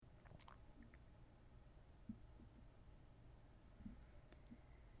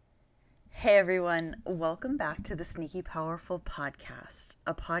Hey everyone, welcome back to the Sneaky Powerful podcast,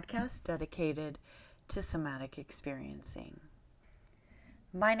 a podcast dedicated to somatic experiencing.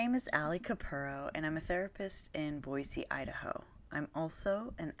 My name is Capurro, and I'm a therapist in Boise, Idaho. I'm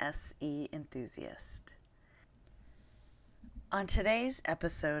also an SE enthusiast. On today's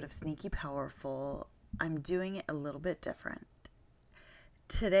episode of Sneaky Powerful, I'm doing it a little bit different.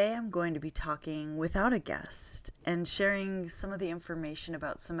 Today I'm going to be talking without a guest and sharing some of the information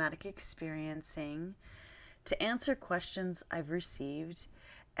about somatic experiencing to answer questions I've received,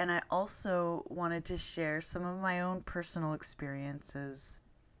 and I also wanted to share some of my own personal experiences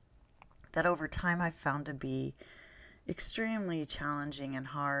that over time I've found to be extremely challenging and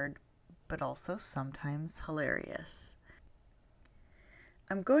hard, but also sometimes hilarious.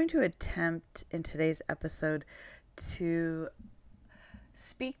 I'm going to attempt in today's episode to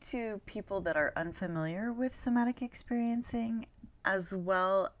speak to people that are unfamiliar with somatic experiencing, as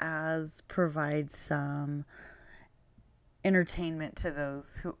well as provide some entertainment to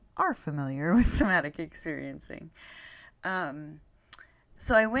those who are familiar with somatic experiencing.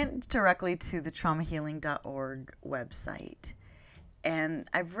 So I went directly to the traumahealing.org website, and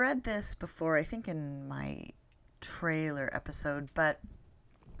I've read this before, I think in my trailer episode, but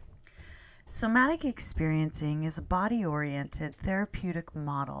somatic experiencing is a body-oriented therapeutic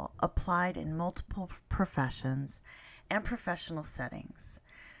model applied in multiple professions and professional settings.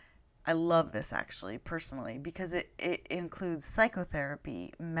 I love this actually, personally, because it includes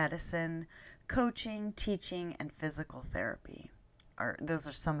psychotherapy, medicine, coaching, teaching, and physical therapy. Those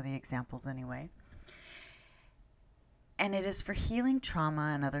are some of the examples anyway. And it is for healing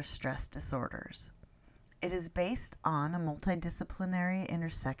trauma and other stress disorders. It is based on a multidisciplinary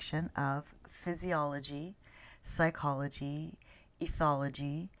intersection of physiology, psychology,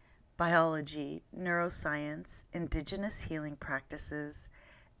 ethology, biology, neuroscience, indigenous healing practices,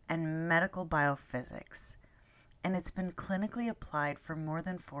 and medical biophysics. And it's been clinically applied for more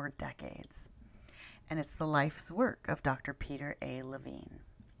than 4 decades. And it's the life's work of Dr. Peter A. Levine.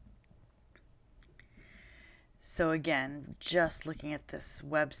 So again, just looking at this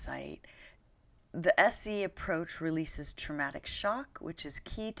website, the SE approach releases traumatic shock, which is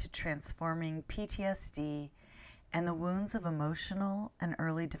key to transforming PTSD and the wounds of emotional and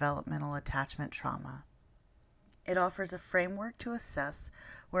early developmental attachment trauma. It offers a framework to assess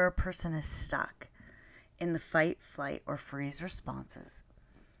where a person is stuck in the fight, flight, or freeze responses,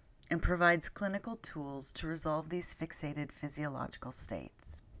 and provides clinical tools to resolve these fixated physiological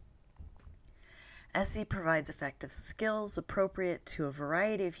states. SE provides effective skills appropriate to a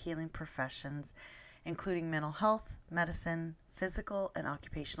variety of healing professions, including mental health, medicine, physical and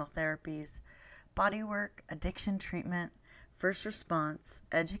occupational therapies, bodywork, addiction treatment, first response,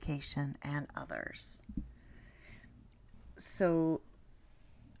 education, and others. So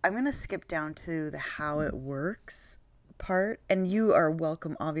I'm going to skip down to the how it works part, and you are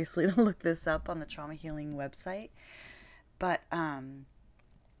welcome, obviously, to look this up on the Trauma Healing website. But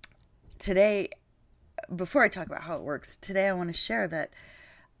today, before I talk about how it works, today I want to share that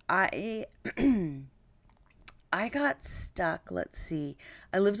I got stuck,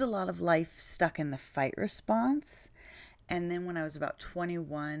 I lived a lot of life stuck in the fight response, and then when I was about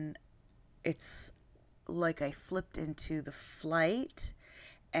 21, it's like I flipped into the flight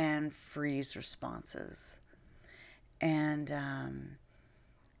and freeze responses. And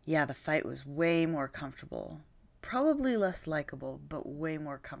the fight was way more comfortable, probably less likable, but way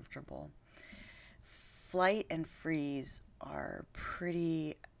more comfortable. Flight and freeze are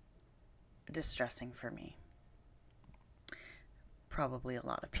pretty distressing for me. Probably a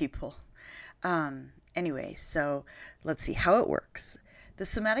lot of people. Anyway, so let's see how it works. The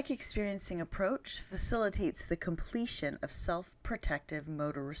somatic experiencing approach facilitates the completion of self-protective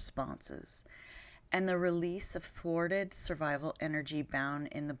motor responses and the release of thwarted survival energy bound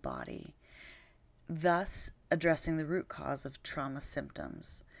in the body, thus addressing the root cause of trauma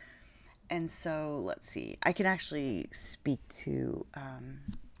symptoms. And so, let's see, I can actually speak to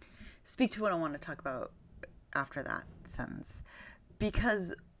what I want to talk about after that sentence.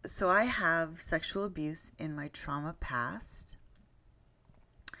 Because, so I have sexual abuse in my trauma past,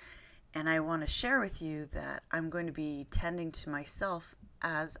 and I want to share with you that I'm going to be tending to myself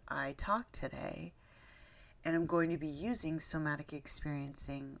as I talk today, and I'm going to be using somatic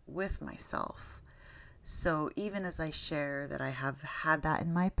experiencing with myself. So even as I share that I have had that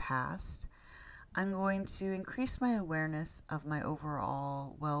in my past, I'm going to increase my awareness of my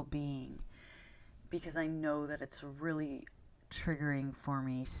overall well-being, because I know that it's really triggering for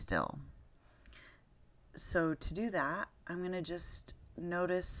me still. So to do that, I'm going to just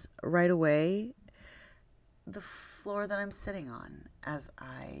notice right away the floor that I'm sitting on as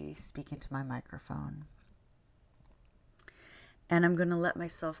I speak into my microphone. And I'm going to let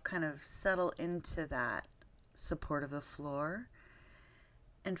myself kind of settle into that support of the floor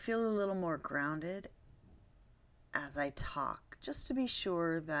and feel a little more grounded as I talk, just to be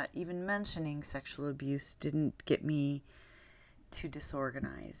sure that even mentioning sexual abuse didn't get me too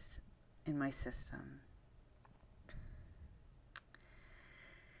disorganized in my system.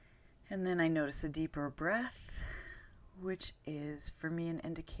 And then I notice a deeper breath, which is for me an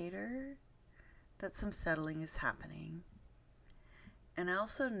indicator that some settling is happening. And I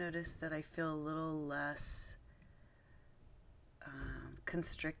also notice that I feel a little less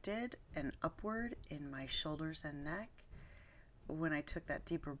constricted and upward in my shoulders and neck. When I took that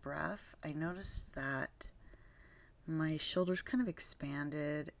deeper breath, I noticed that my shoulders kind of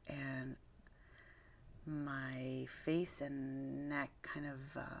expanded and my face and neck kind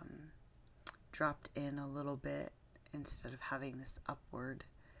of dropped in a little bit instead of having this upward,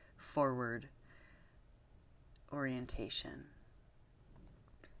 forward orientation.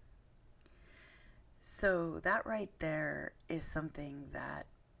 So that right there is something that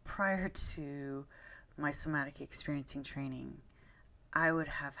prior to my somatic experiencing training, I would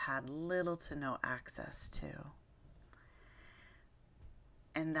have had little to no access to.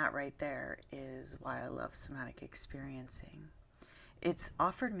 And that right there is why I love somatic experiencing. It's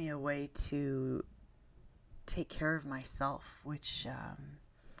offered me a way to take care of myself, which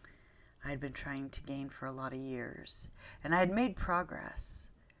I'd been trying to gain for a lot of years. And I had made progress.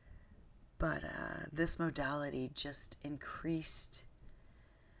 But this modality just increased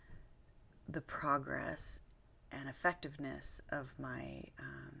the progress and effectiveness of my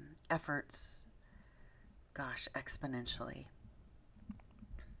efforts, exponentially.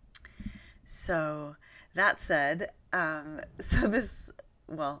 So that said, I'll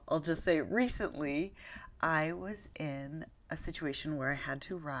just say recently, I was in a situation where I had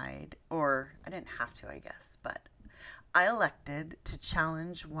to ride, or I didn't have to, I guess, but I elected to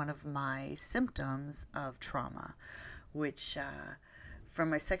challenge one of my symptoms of trauma, which from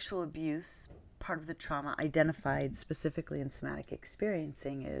my sexual abuse, part of the trauma identified specifically in somatic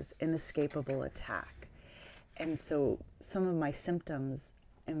experiencing is inescapable attack. And so some of my symptoms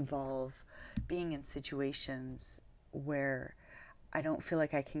involve being in situations where I don't feel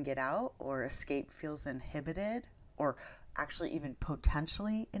like I can get out, or escape feels inhibited, or actually even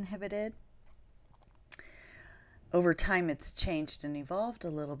potentially inhibited. Over time, it's changed and evolved a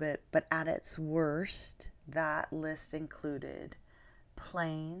little bit, but at its worst, that list included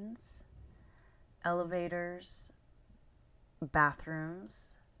planes, elevators,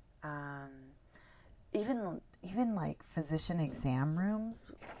 bathrooms, even like physician exam rooms.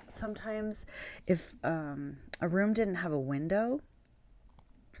 Sometimes if a room didn't have a window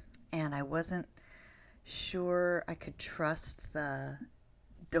and I wasn't sure I could trust the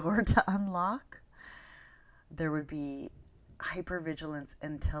door to unlock, there would be hypervigilance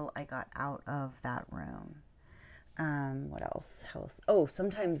until I got out of that room. What else? Oh,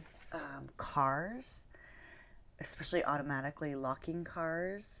 sometimes cars, especially automatically locking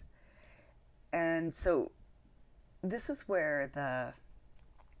cars. And so this is where the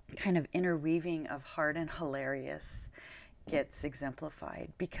kind of interweaving of hard and hilarious gets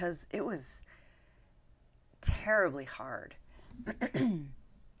exemplified, because it was terribly hard.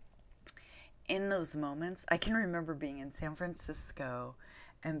 In those moments, I can remember being in San Francisco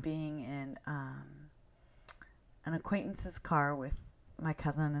and being in an acquaintance's car with my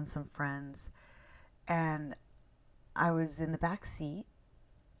cousin and some friends, and I was in the back seat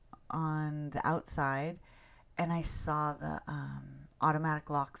on the outside, and I saw the automatic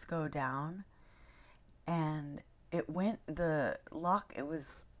locks go down, and it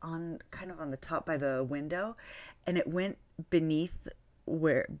was on kind of on the top by the window, and it went beneath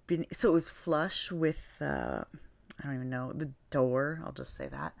so it was flush with I don't even know, the door, I'll just say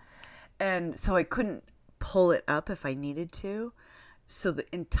that. And so I couldn't pull it up if I needed to. So the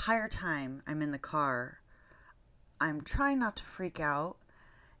entire time I'm in the car, I'm trying not to freak out,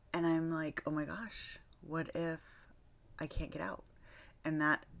 and I'm like, oh my gosh, what if I can't get out? And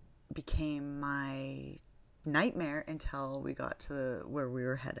that became my nightmare until we got to where we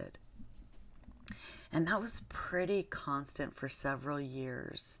were headed. And that was pretty constant for several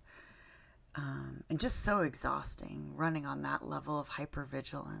years. And just so exhausting, running on that level of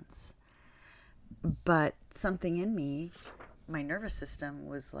hypervigilance. But something in me, my nervous system,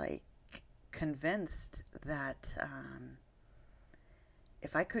 was like convinced that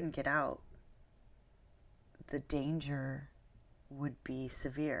if I couldn't get out, the danger would be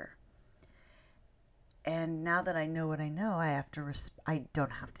severe. And now that I know what I know, I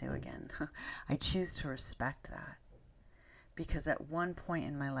don't have to again. I choose to respect that, because at one point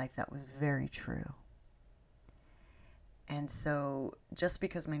in my life that was very true. And so just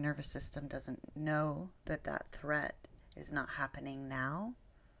because my nervous system doesn't know that that threat is not happening now,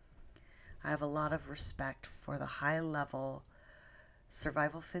 I have a lot of respect for the high level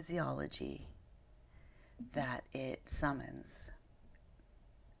survival physiology that it summons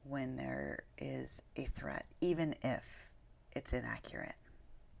when there is a threat, even if it's inaccurate.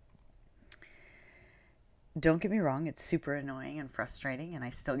 Don't get me wrong, it's super annoying and frustrating, and I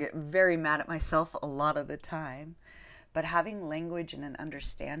still get very mad at myself a lot of the time. But having language and an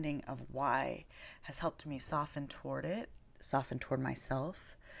understanding of why has helped me soften toward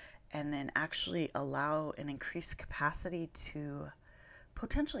myself, and then actually allow an increased capacity to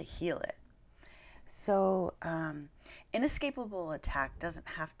potentially heal it. So, inescapable attack doesn't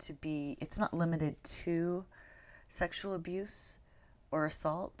have to be, it's not limited to sexual abuse or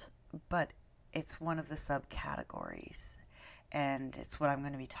assault, but it's one of the subcategories. And it's what I'm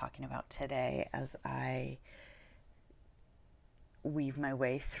going to be talking about today as I weave my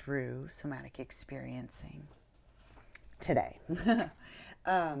way through somatic experiencing today.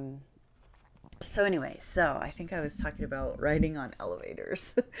 So I think I was talking about riding on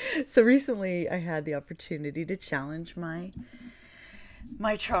elevators. So recently I had the opportunity to challenge my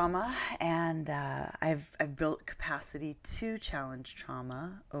trauma, and I've built capacity to challenge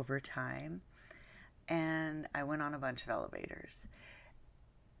trauma over time. And I went on a bunch of elevators.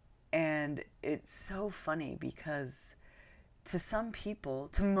 And it's so funny because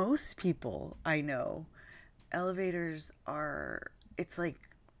to most people I know, elevators it's like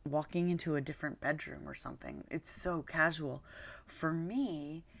walking into a different bedroom or something. It's so casual. For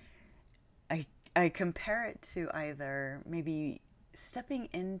me, I compare it to either maybe stepping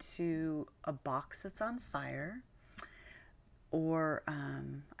into a box that's on fire, or I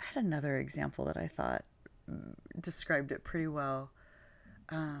had another example that I thought described it pretty well.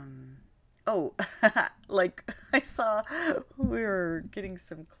 Like I saw, we were getting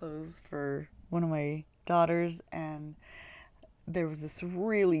some clothes for one of my daughters, and there was this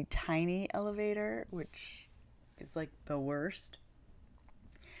really tiny elevator, which is like the worst.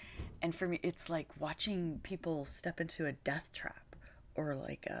 And for me, it's like watching people step into a death trap or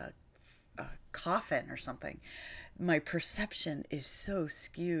like a coffin or something. My perception is so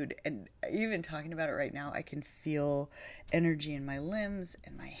skewed. And even talking about it right now, I can feel energy in my limbs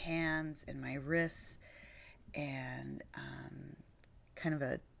and my hands and my wrists, and kind of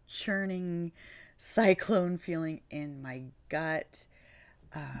a churning cyclone feeling in my gut,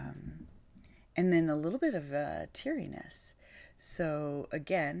 and then a little bit of teariness. So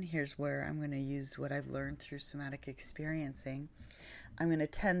again, here's where I'm going to use what I've learned through somatic experiencing. I'm going to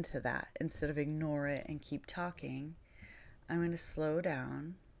tend to that. Instead of ignore it and keep talking, I'm going to slow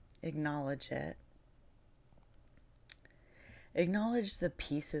down, acknowledge it, acknowledge the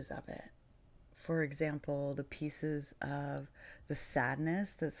pieces of it. For example, the pieces of the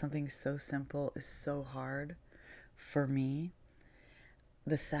sadness that something so simple is so hard for me,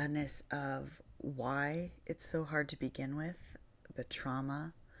 the sadness of why it's so hard to begin with, the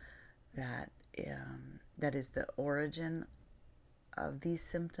trauma that is the origin of these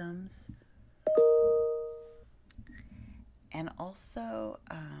symptoms, and also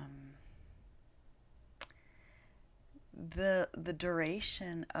the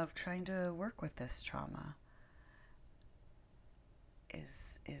duration of trying to work with this trauma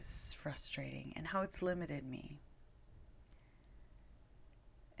is frustrating, and how it's limited me.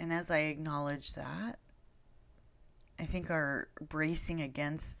 And as I acknowledge that, I think our bracing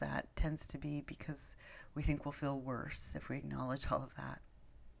against that tends to be because we think we'll feel worse if we acknowledge all of that.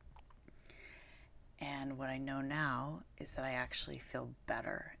 And what I know now is that I actually feel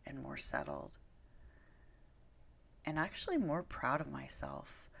better and more settled, and actually more proud of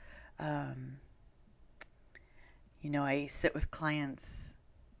myself. I sit with clients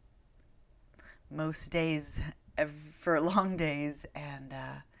most days for long days, and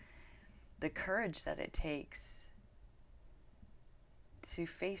the courage that it takes to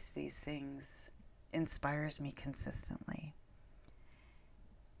face these things inspires me consistently.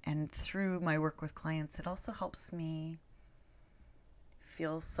 And through my work with clients, it also helps me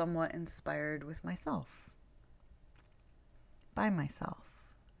feel somewhat inspired with myself, by myself.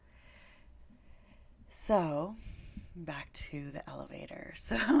 So, back to the elevator.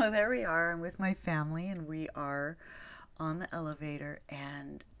 So there we are. I'm with my family, and we are on the elevator,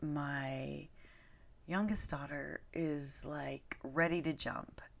 and my youngest daughter is like ready to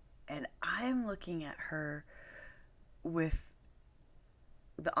jump, and I'm looking at her with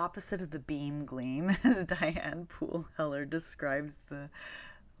the opposite of the beam gleam, as Diane Poole Heller describes the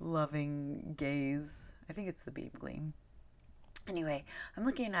loving gaze. I think it's the beam gleam. Anyway, I'm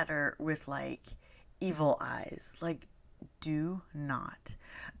looking at her with like evil eyes. Like, do not.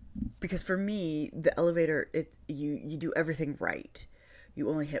 Because for me, the elevator, you do everything right. You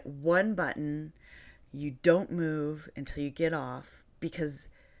only hit one button. You don't move until you get off, because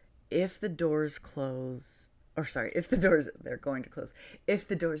if the doors close, or sorry, if the doors, they're going to close, if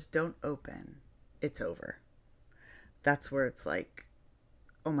the doors don't open, it's over. That's where it's like,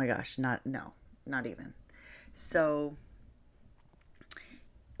 oh my gosh, not even. So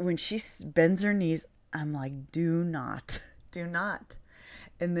when she bends her knees, I'm like, do not.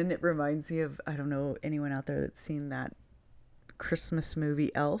 And then it reminds me of, I don't know anyone out there that's seen that Christmas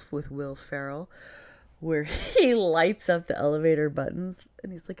movie Elf with Will Ferrell, where he lights up the elevator buttons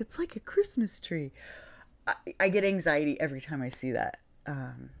and he's like, it's like a Christmas tree. I get anxiety every time I see that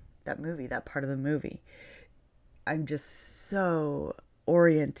movie, that part of the movie. I'm just so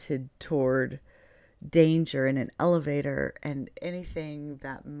oriented toward danger in an elevator, and anything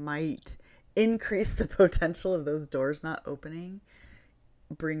that might increase the potential of those doors not opening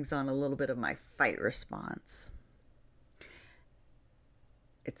brings on a little bit of my fight response.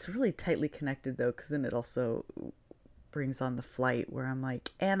 It's really tightly connected though, because then it also brings on the flight where I'm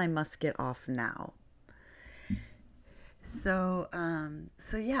like, and I must get off now. So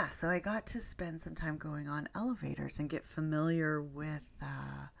I got to spend some time going on elevators and get familiar with,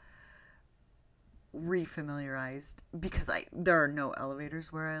 refamiliarized, because there are no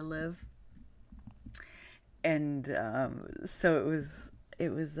elevators where I live. And so it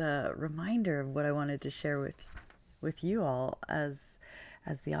was a reminder of what I wanted to share with you all as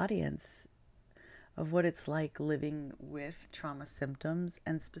the audience, of what it's like living with trauma symptoms,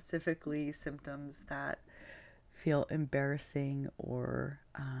 and specifically symptoms that feel embarrassing or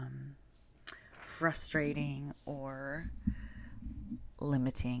frustrating or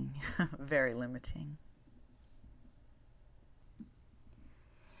limiting, very limiting.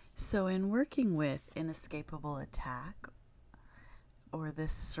 So in working with inescapable attack, or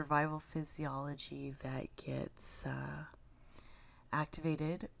this survival physiology that gets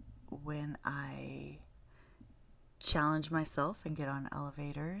activated when I challenge myself and get on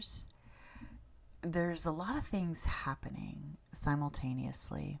elevators, there's a lot of things happening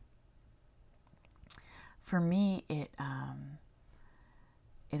simultaneously. For me, it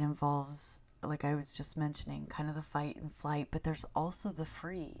involves, like I was just mentioning, kind of the fight and flight, but there's also the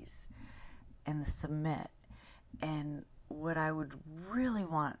freeze and the submit. And what I would really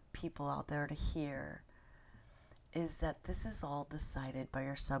want people out there to hear is that this is all decided by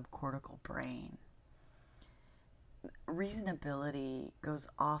your subcortical brain. Reasonability goes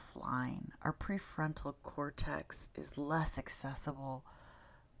offline. Our prefrontal cortex is less accessible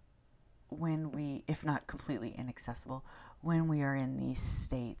when we, if not completely inaccessible, when we are in these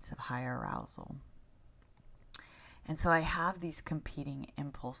states of high arousal. And so I have these competing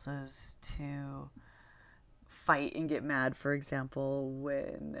impulses to fight and get mad, for example,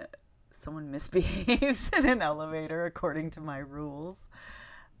 when someone misbehaves in an elevator according to my rules.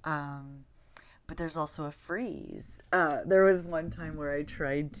 But there's also a freeze. There was one time where I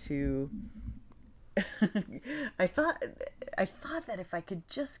tried to I thought that if I could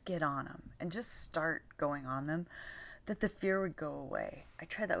just get on them and just start going on them, that the fear would go away. I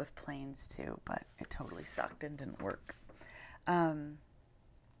tried that with planes too, but it totally sucked and didn't work.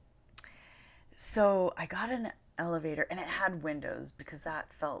 So I got an elevator, and it had windows because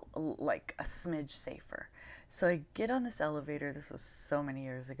that felt like a smidge safer. So I get on this elevator. This was so many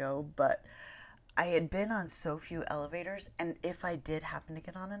years ago, but I had been on so few elevators, and if I did happen to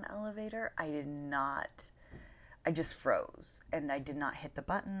get on an elevator, I just froze, and I did not hit the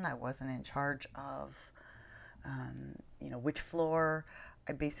button. I wasn't in charge of, which floor.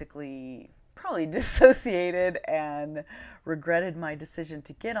 I basically probably dissociated and regretted my decision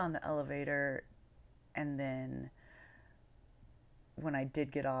to get on the elevator, and then when I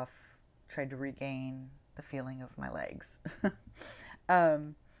did get off, tried to regain the feeling of my legs.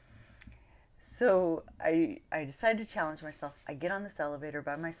 So I decided to challenge myself. I get on this elevator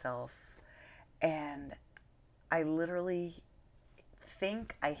by myself, and I literally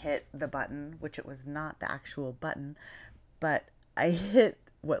think I hit the button, which it was not the actual button, but I hit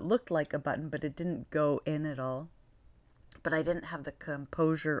what looked like a button, but it didn't go in at all. But I didn't have the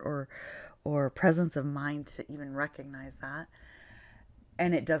composure or presence of mind to even recognize that.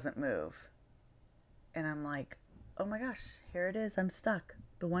 And it doesn't move. And I'm like, oh my gosh, here it is. I'm stuck.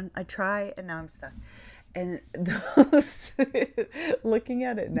 The one I try, and now I'm stuck. And those, looking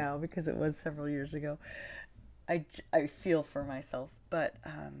at it now, because it was several years ago, I feel for myself, but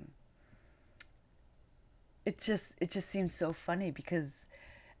it just seems so funny because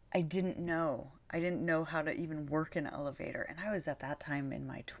I didn't know how to even work an elevator, and I was at that time in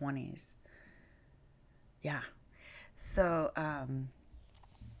my 20s. Yeah. So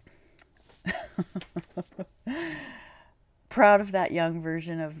proud of that younger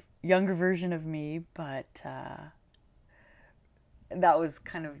version of me, but that was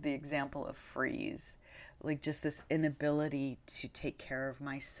kind of the example of freeze, like just this inability to take care of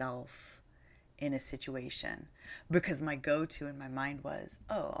myself in a situation, because my go-to in my mind was,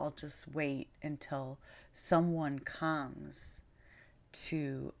 oh, I'll just wait until someone comes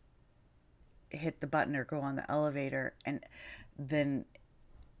to hit the button or go on the elevator, and then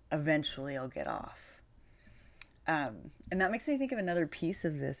eventually I'll get off. And that makes me think of another piece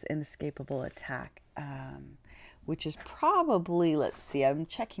of this inescapable attack, which is probably, let's see, I'm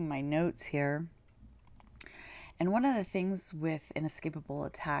checking my notes here. And one of the things with inescapable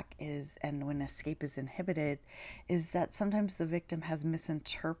attack is, and when escape is inhibited, is that sometimes the victim has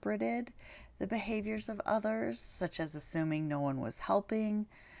misinterpreted the behaviors of others, such as assuming no one was helping.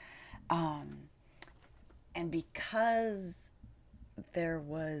 And because there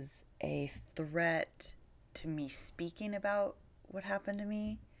was a threat to me speaking about what happened to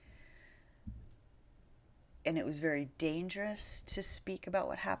me, and it was very dangerous to speak about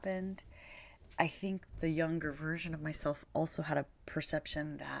what happened, I think the younger version of myself also had a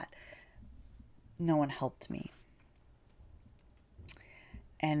perception that no one helped me.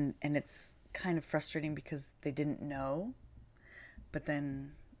 And it's kind of frustrating because they didn't know. But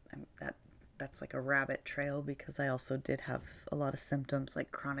then that's like a rabbit trail, because I also did have a lot of symptoms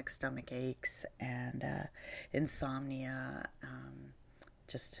like chronic stomach aches and insomnia,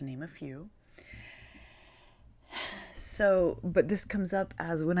 just to name a few. So, but this comes up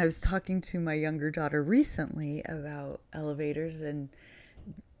as when I was talking to my younger daughter recently about elevators, and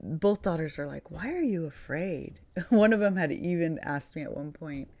both daughters are like, why are you afraid? One of them had even asked me at one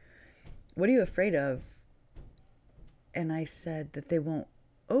point, what are you afraid of? And I said that they won't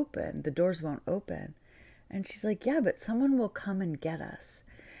open, the doors won't open. And she's like, yeah, but someone will come and get us.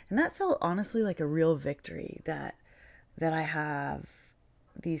 And that felt honestly like a real victory, that I have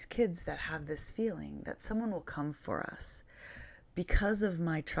these kids that have this feeling that someone will come for us because of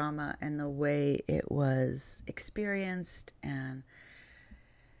my trauma and the way it was experienced and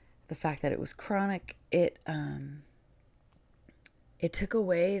the fact that it was chronic. It took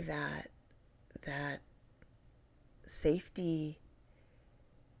away that safety.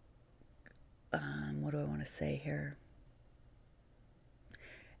 What do I want to say here?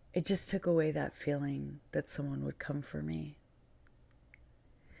 It just took away that feeling that someone would come for me.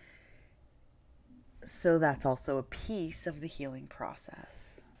 So that's also a piece of the healing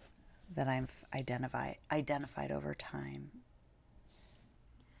process that I've identified over time.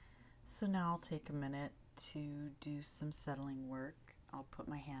 So now I'll take a minute to do some settling work. I'll put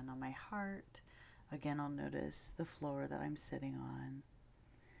my hand on my heart. Again, I'll notice the floor that I'm sitting on.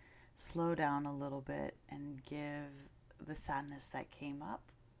 Slow down a little bit and give the sadness that came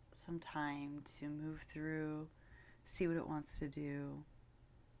up some time to move through, see what it wants to do.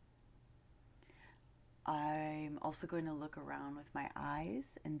 I'm also going to look around with my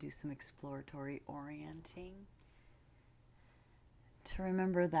eyes and do some exploratory orienting to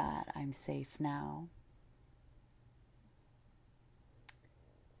remember that I'm safe now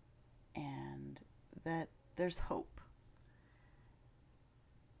and that there's hope.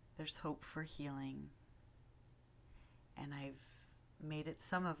 There's hope for healing, and I've made it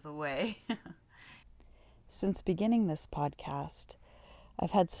some of the way. Since beginning this podcast,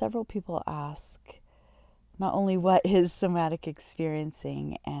 I've had several people ask not only what is somatic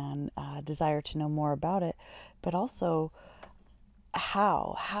experiencing and desire to know more about it, but also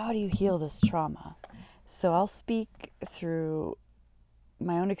how do you heal this trauma? So I'll speak through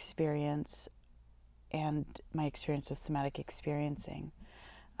my own experience and my experience with somatic experiencing.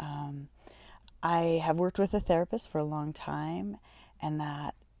 I have worked with a therapist for a long time, and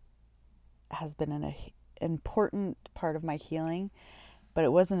that has been an important part of my healing. But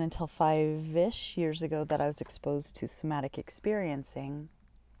it wasn't until 5-ish years ago that I was exposed to somatic experiencing,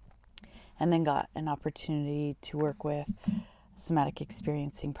 and then got an opportunity to work with somatic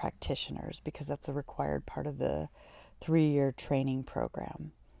experiencing practitioners, because that's a required part of the 3-year training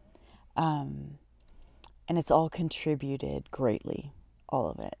program. And it's all contributed greatly, all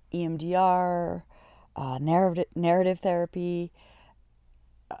of it. EMDR, narrative therapy,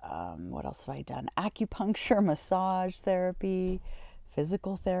 what else have I done? Acupuncture, massage therapy,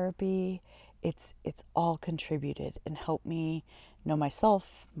 physical therapy. It's all contributed and helped me know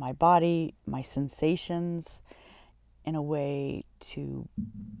myself, my body, my sensations, in a way to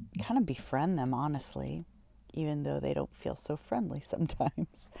kind of befriend them, honestly, even though they don't feel so friendly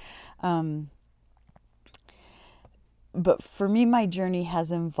sometimes. But for me, my journey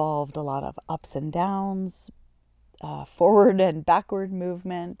has involved a lot of ups and downs, forward and backward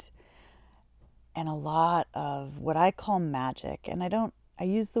movement, and a lot of what I call magic. And I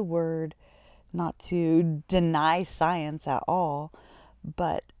use the word not to deny science at all,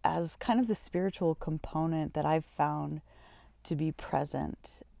 but as kind of the spiritual component that I've found to be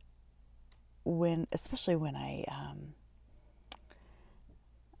present especially when I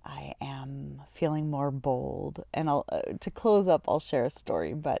am feeling more bold. And to close up, I'll share a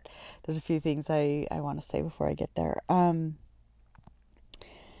story, but there's a few things I want to say before I get there.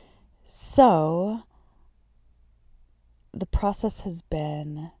 So the process has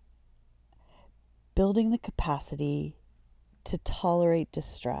been building the capacity to tolerate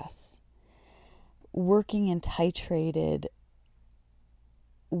distress, working in titrated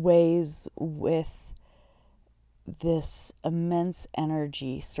ways with this immense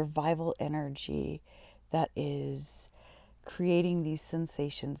energy, survival energy, that is creating these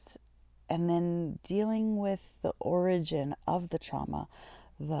sensations, and then dealing with the origin of the trauma,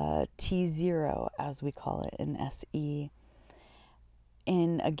 the T0, as we call it in SE,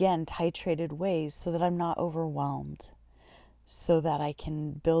 in, again, titrated ways so that I'm not overwhelmed, so that I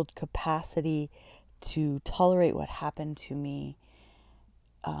can build capacity to tolerate what happened to me.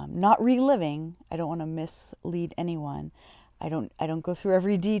 Not reliving. I don't want to mislead anyone. I don't go through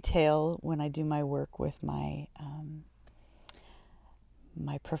every detail when I do my work with my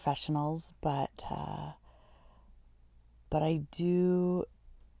my professionals, but I do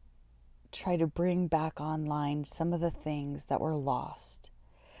try to bring back online some of the things that were lost,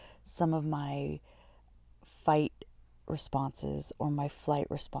 some of my fight responses or my flight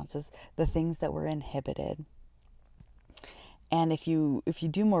responses, the things that were inhibited. And if you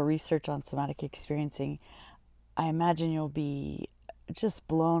do more research on somatic experiencing, I imagine you'll be just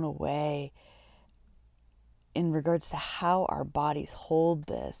blown away in regards to how our bodies hold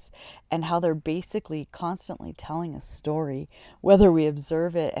this and how they're basically constantly telling a story, whether we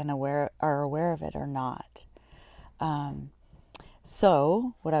observe it and are aware of it or not.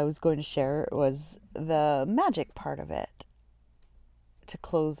 So what I was going to share was the magic part of it to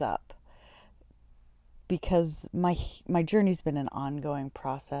close up, because my journey's been an ongoing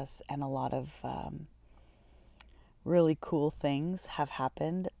process, and a lot of really cool things have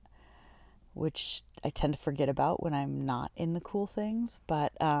happened, which I tend to forget about when I'm not in the cool things.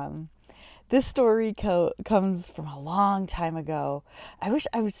 But this story comes from a long time ago. I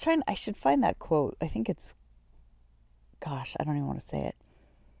should find that quote. I think it's, gosh, I don't even want to say it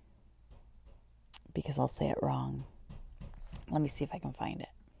because I'll say it wrong. Let me see if I can find it.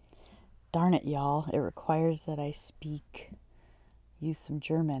 Darn it, y'all. It requires that I use some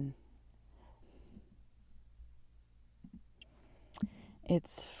German.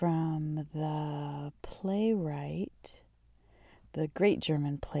 It's from the playwright, the great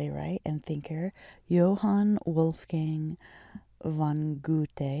German playwright and thinker, Johann Wolfgang von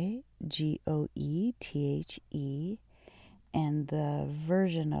Goethe, Goethe. And the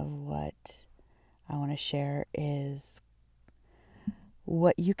version of what I want to share is,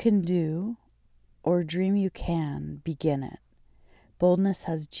 what you can do or dream you can, begin it. Boldness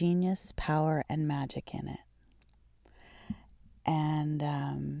has genius, power, and magic in it.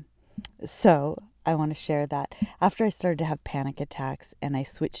 And so I want to share that after I started to have panic attacks and I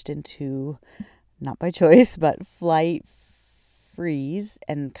switched into, not by choice, but flight freeze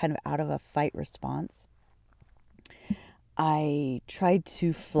and kind of out of a fight response, I tried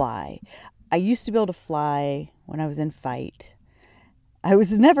to fly. I used to be able to fly when I was in fight. I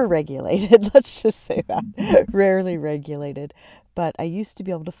was never regulated, let's just say that. Rarely regulated. But I used to be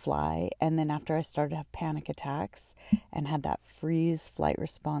able to fly, and then after I started to have panic attacks and had that freeze flight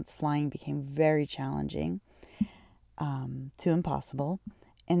response, flying became very challenging, to impossible.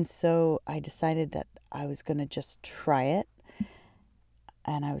 And so I decided that I was going to just try it.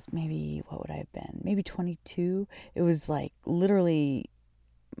 And I was maybe, what would I have been? Maybe 22. It was like literally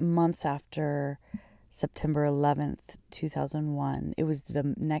months after September 11th, 2001. It was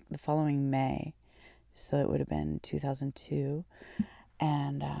the following May. So it would have been 2002.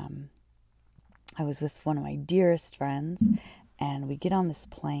 And I was with one of my dearest friends, and we get on this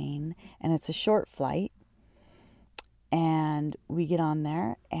plane, and it's a short flight. And we get on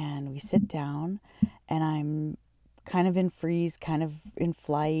there, and we sit down, and I'm kind of in freeze, kind of in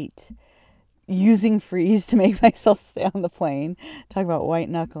flight, using freeze to make myself stay on the plane. Talk about white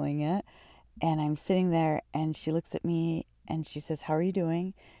knuckling it. And I'm sitting there, and she looks at me, and she says, "How are you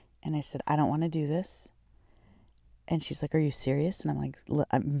doing?" And I said, "I don't want to do this." And she's like, "Are you serious?" And I'm like,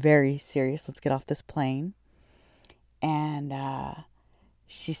 "I'm very serious. Let's get off this plane." And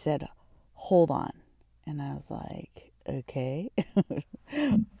she said, "Hold on." And I was like, "Okay."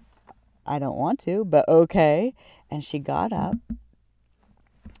 I don't want to, but okay. And she got up.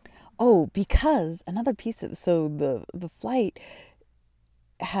 Oh, because another piece of, so the flight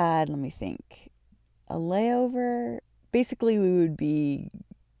had, let me think, a layover. Basically, we would be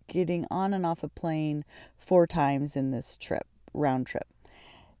getting on and off a plane 4 times in this trip, round trip.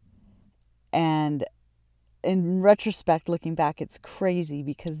 And in retrospect, looking back, it's crazy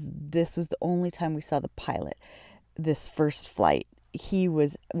because this was the only time we saw the pilot. This first flight, he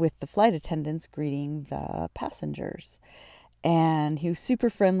was with the flight attendants greeting the passengers. And he was super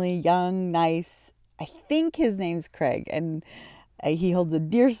friendly, young, nice. I think his name's Craig, and he holds a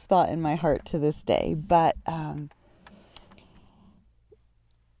dear spot in my heart to this day. But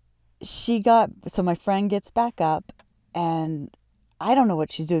so my friend gets back up, and I don't know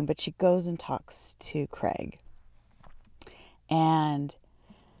what she's doing, but she goes and talks to Craig and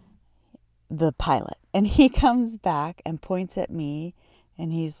the pilot. And he comes back and points at me,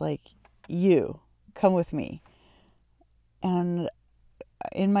 and he's like, "You, come with me." And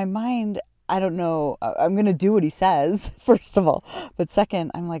in my mind, I don't know, I'm going to do what he says, first of all. But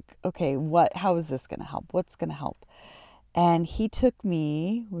second, I'm like, okay, how is this going to help? What's going to help? And he took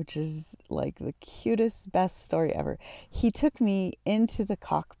me, which is like the cutest, best story ever. He took me into the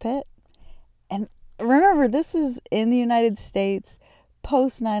cockpit. And remember, this is in the United States,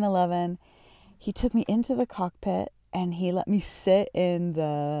 post 9/11. He took me into the cockpit and he let me sit in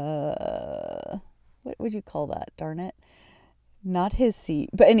what would you call that? Darn it. Not his seat,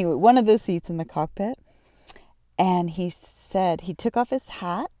 but anyway, one of the seats in the cockpit. And he said, he took off his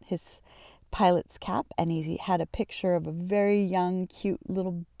hat, his pilot's cap, and he had a picture of a very young, cute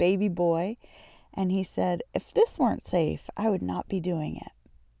little baby boy. And he said, "If this weren't safe, I would not be doing it."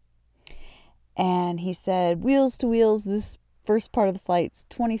 And he said, "Wheels to wheels, this first part of the flight's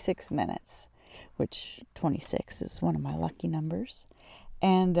 26 minutes, which 26 is one of my lucky numbers."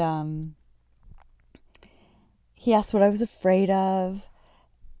 And he asked what I was afraid of,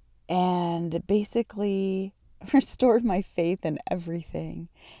 and basically restored my faith in everything.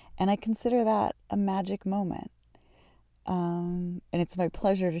 And I consider that a magic moment. And it's my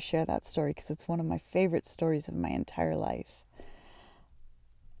pleasure to share that story because it's one of my favorite stories of my entire life.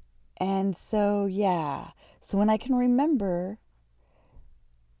 And so, yeah. So when I can remember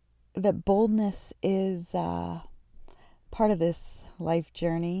that boldness is part of this life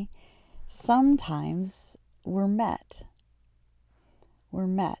journey, sometimes we're met.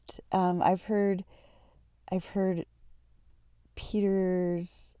 I've heard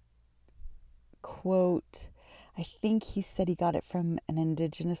Peter's quote. I think he said he got it from an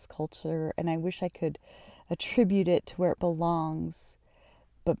indigenous culture, and I wish I could attribute it to where it belongs.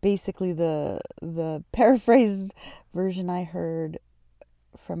 But basically, the paraphrased version I heard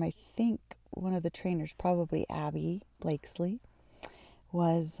from, I think, one of the trainers, probably Abby Blakesley,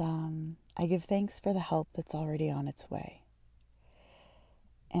 was, "I give thanks for the help that's already on its way."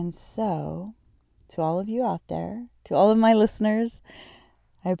 And so, to all of you out there, to all of my listeners,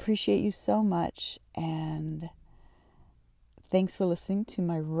 I appreciate you so much, and thanks for listening to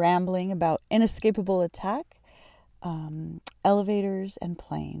my rambling about inescapable attack, elevators, and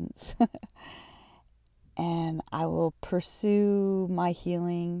planes. And I will pursue my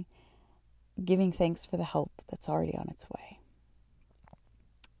healing, giving thanks for the help that's already on its way.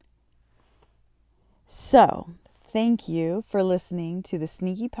 So, thank you for listening to the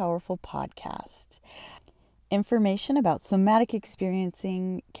Sneaky Powerful podcast. Information about somatic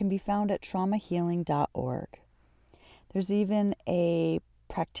experiencing can be found at traumahealing.org. There's even a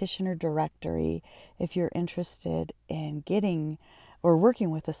practitioner directory if you're interested in getting or working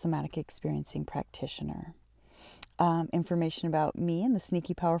with a somatic experiencing practitioner. Information about me and the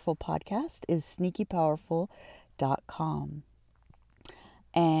Sneaky Powerful podcast is sneakypowerful.com.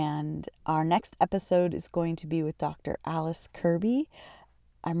 And our next episode is going to be with Dr. Alice Kirby.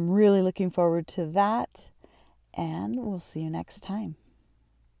 I'm really looking forward to that, and we'll see you next time.